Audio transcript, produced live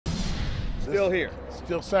Still here.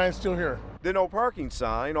 Still here. The no parking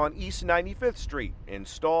sign on East 95th Street,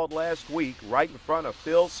 installed last week right in front of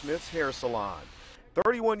Phil Smith's hair salon.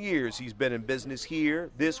 31 years he's been in business here.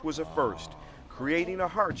 This was a first, creating a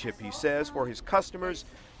hardship, he says, for his customers,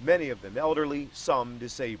 many of them elderly, some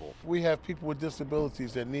disabled. We have people with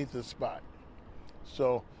disabilities that need this spot.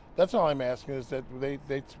 So that's all I'm asking, is that they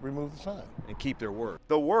remove the sign. And keep their word.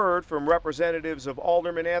 The word from representatives of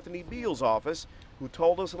Alderman Anthony Beal's office, who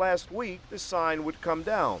told us last week the sign would come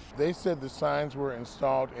down. They said the signs were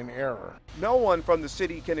installed in error. No one from the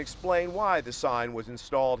city can explain why the sign was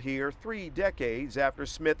installed here 3 decades after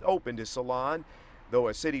Smith opened his salon, though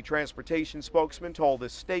a city transportation spokesman told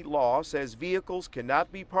us state law says vehicles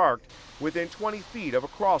cannot be parked within 20 feet of a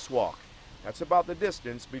crosswalk. That's about the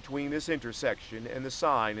distance between this intersection and the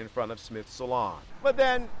sign in front of Smith's salon. But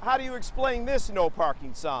then, how do you explain this no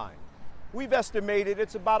parking sign? We've estimated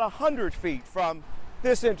it's about 100 feet from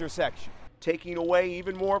this intersection, taking away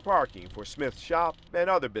even more parking for Smith's shop and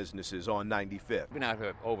other businesses on 95th. Been out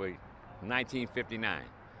here over 1959.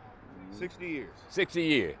 60 years. 60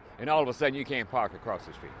 years, and all of a sudden you can't park across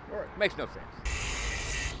the street. Right. Makes no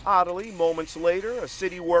sense. Oddly, moments later, a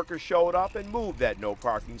city worker showed up and moved that no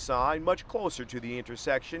parking sign much closer to the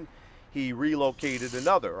intersection. He relocated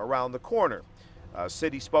another around the corner. A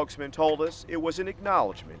city spokesman told us it was an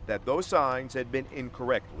acknowledgement that those signs had been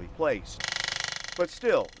incorrectly placed. But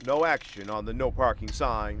still, no action on the no parking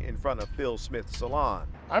sign in front of Phil Smith's salon.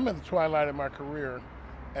 I'm at the twilight of my career,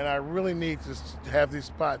 and I really need to have these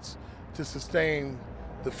spots to sustain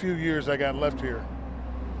the few years I got left here.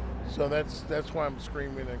 So that's why I'm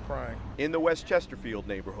screaming and crying. In the West Chesterfield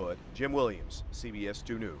neighborhood, Jim Williams, CBS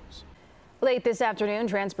 2 News. Late this afternoon,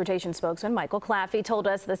 transportation spokesman Michael Claffey told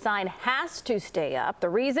us the sign has to stay up. The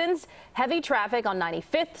reasons: heavy traffic on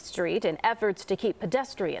 95th Street and efforts to keep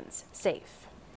pedestrians safe.